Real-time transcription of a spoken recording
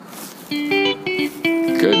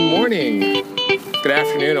Good morning, good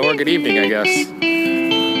afternoon, or good evening, I guess.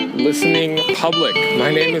 Listening public,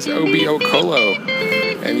 my name is Obi Okolo,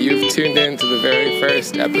 and you've tuned in to the very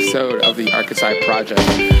first episode of the Architype Project.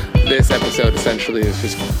 This episode essentially is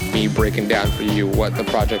just me breaking down for you what the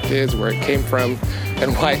project is, where it came from,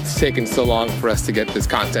 and why it's taken so long for us to get this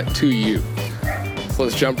content to you. So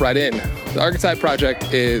let's jump right in. The Architype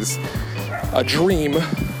Project is a dream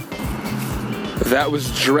that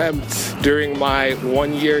was dreamt during my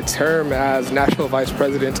one-year term as National Vice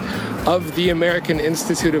President of the American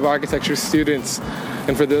Institute of Architecture Students.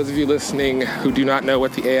 And for those of you listening who do not know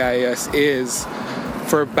what the AIS is,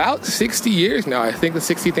 for about 60 years now, I think the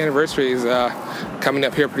 60th anniversary is coming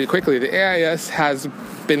up here pretty quickly, the AIS has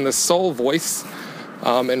been the sole voice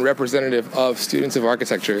and representative of students of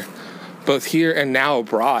architecture, both here and now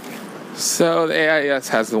abroad. So the AIS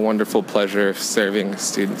has the wonderful pleasure of serving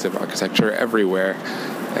students of architecture everywhere.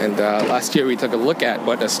 And last year we took a look at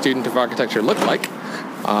what a student of architecture looked like.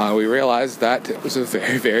 We realized that it was a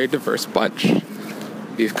very, very diverse bunch.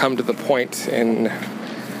 We've come to the point in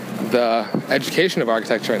the education of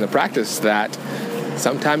architecture and the practice that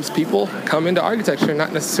sometimes people come into architecture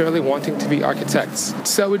not necessarily wanting to be architects.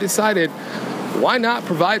 So we decided, why not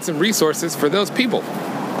provide some resources for those people?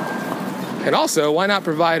 And also, why not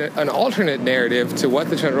provide an alternate narrative to what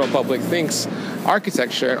the general public thinks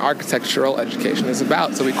architecture and architectural education is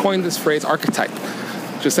about? So we coined this phrase archetype,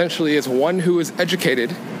 which essentially is one who is educated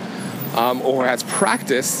or has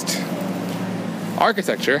practiced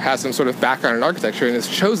architecture, has some sort of background in architecture, and has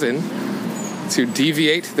chosen to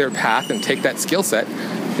deviate their path and take that skill set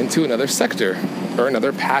into another sector or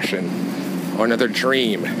another passion or another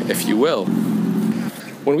dream, if you will.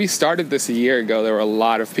 When we started this a year ago, there were a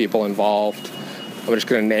lot of people involved. I'm just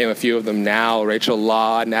going to name a few of them now. Rachel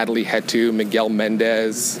Law, Natalie Hetu, Miguel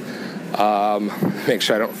Mendez. Make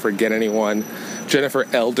sure I don't forget anyone. Jennifer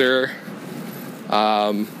Elder.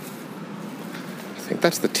 I think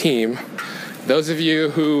that's the team. Those of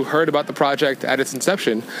you who heard about the project at its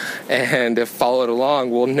inception and have followed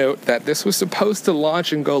along will note that this was supposed to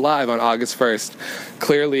launch and go live on August 1st.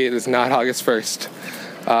 Clearly, it is not August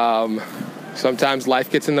 1st. Sometimes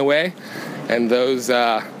life gets in the way, and those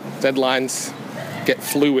deadlines get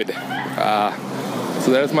fluid.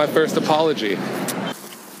 So that is my first apology.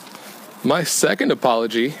 My second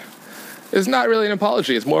apology is not really an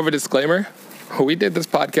apology. It's more of a disclaimer. We did this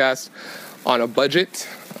podcast on a budget,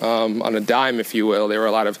 on a dime, if you will. There were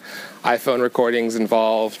a lot of iPhone recordings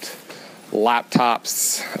involved,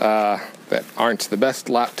 laptops that aren't the best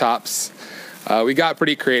laptops. We got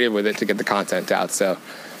pretty creative with it to get the content out, so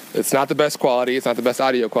it's not the best quality. It's not the best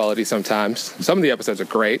audio quality sometimes. Some of the episodes are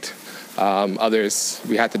great. Others,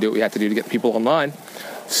 we had to do what we had to do to get people online.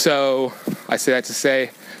 So I say that to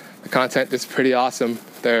say the content is pretty awesome.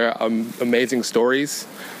 There are amazing stories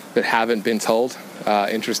that haven't been told,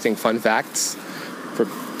 interesting fun facts for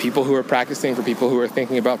people who are practicing, for people who are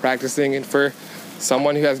thinking about practicing, and for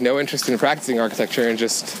someone who has no interest in practicing architecture and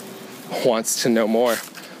just wants to know more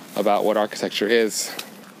about what architecture is.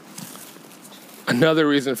 Another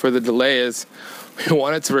reason for the delay is we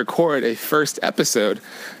wanted to record a first episode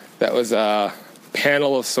that was a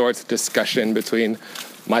panel of sorts, discussion between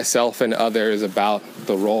myself and others about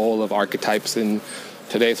the role of archetypes in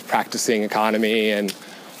today's practicing economy and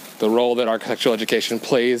the role that architectural education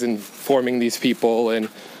plays in forming these people, and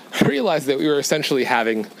realized that we were essentially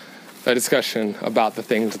having a discussion about the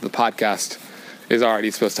things that the podcast is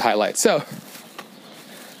already supposed to highlight. So,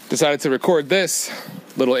 decided to record this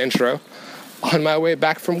little intro on my way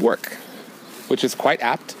back from work, which is quite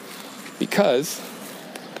apt because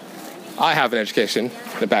I have an education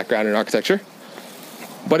and a background in architecture,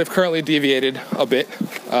 but have currently deviated a bit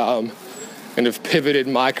and have pivoted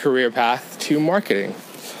my career path to marketing.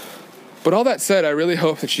 But all that said, I really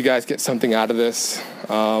hope that you guys get something out of this.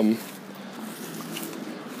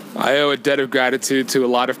 I owe a debt of gratitude to a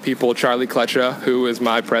lot of people. Charlie Kletcha, who was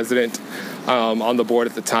my president on the board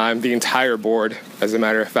at the time, the entire board, as a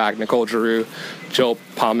matter of fact, Nicole Giroux, Joel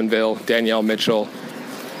Pominville, Danielle Mitchell,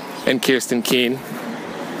 and Kirsten Keene.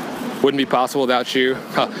 Wouldn't be possible without you.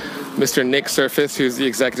 Mr. Nick Surface, who's the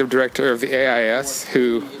executive director of the AIS,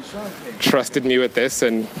 who trusted me with this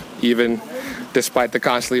and even despite the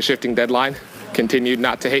constantly shifting deadline, continued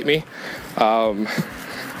not to hate me.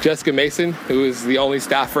 Jessica Mason, who was the only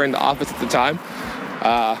staffer in the office at the time,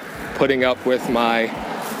 putting up with my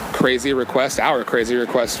crazy request, our crazy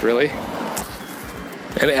request, really.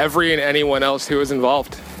 And every and anyone else who was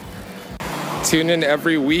involved. Tune in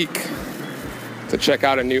every week to check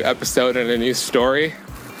out a new episode and a new story.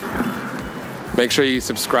 Make sure you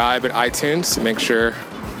subscribe at iTunes to make sure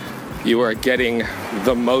you are getting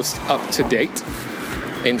the most up to date.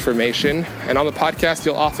 information. And on the podcast,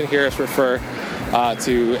 you'll often hear us refer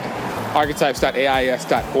to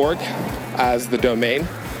archetypes.ais.org as the domain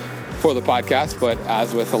for the podcast, but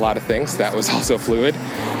as with a lot of things, that was also fluid.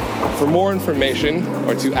 For more information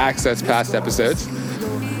or to access past episodes,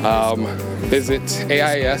 visit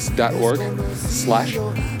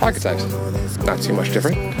ais.org/archetypes. Not too much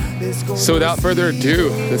different. So without further ado,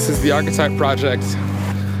 this is the Architype Project